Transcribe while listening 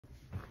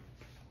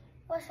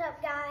What's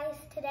up, guys?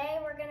 Today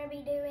we're going to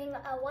be doing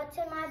a what's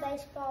in my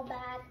baseball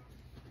bag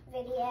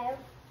video.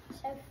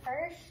 So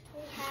first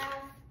we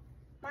have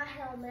my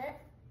helmet.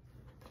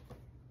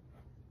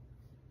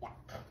 Yeah,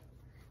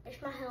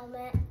 there's my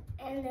helmet.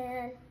 And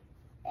then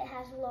it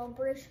has a little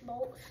Bruce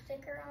Bolt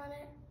sticker on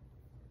it.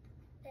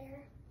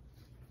 There.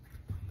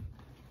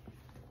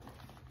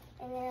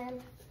 And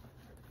then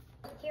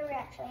here we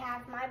actually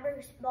have my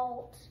Bruce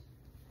Bolts.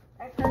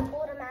 They're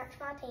purple to match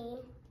my team.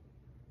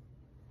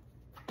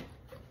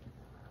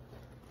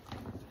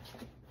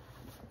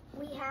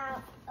 We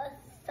have a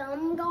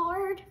thumb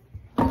guard.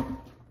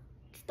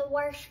 It's the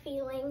worst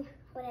feeling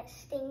when it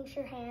stings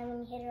your hand when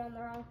you hit it on the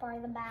wrong part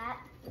of the bat.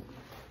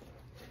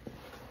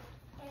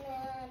 And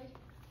then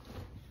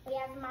we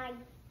have my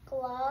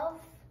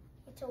glove.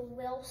 It's a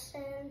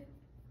Wilson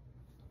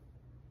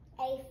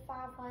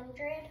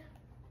A500.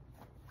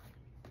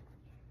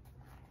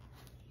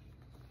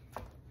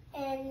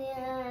 And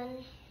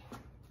then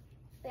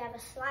we have a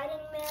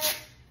sliding mitt.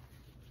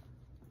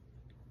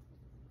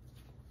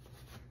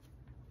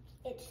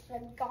 It's the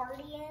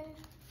Guardian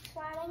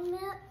sliding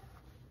mitt.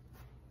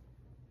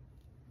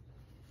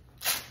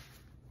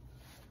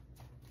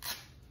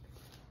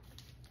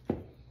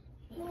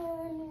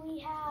 Then we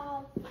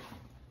have,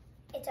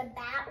 it's a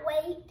bat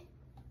weight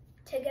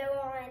to go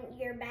on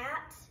your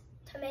bats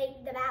to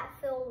make the bat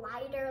feel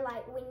lighter,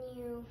 like when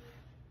you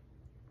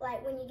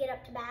get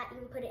up to bat, you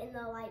can put it in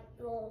the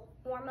little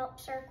warm-up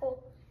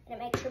circle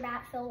and it makes your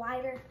bat feel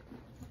lighter.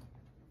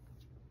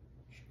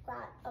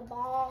 Got a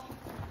ball.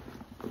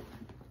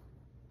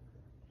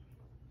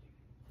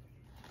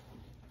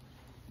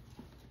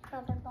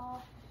 Another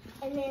ball.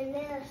 And then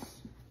this,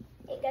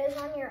 it goes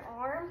on your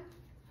arm.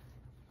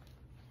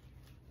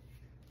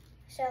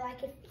 So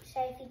like if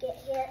you get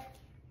hit,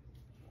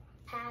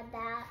 pad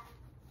that.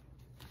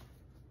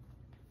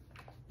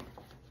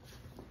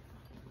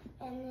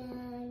 And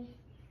then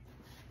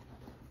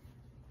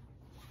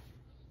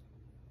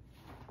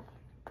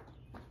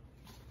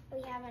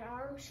we have an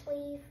arm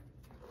sleeve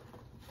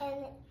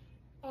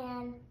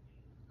and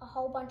a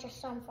whole bunch of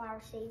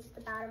sunflower seeds at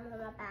the bottom of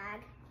my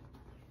bag.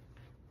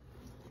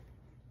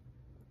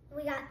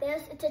 We got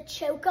this, it's a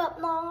choke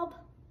up knob.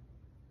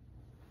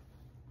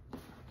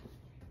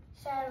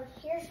 So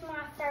here's my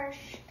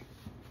first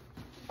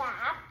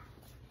bat.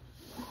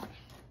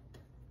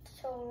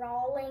 It's a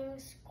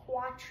Rawlings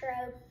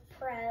Quattro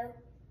Pro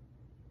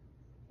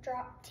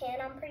Drop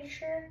 10, I'm pretty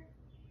sure.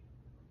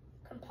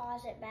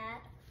 Composite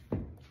bat.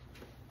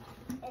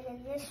 And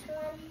then this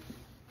one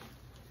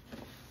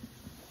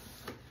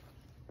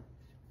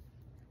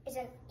is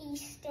an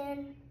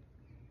Easton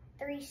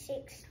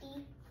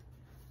 360.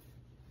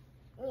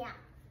 Yeah,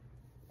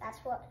 that's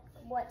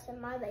what's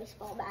in my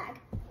baseball bag.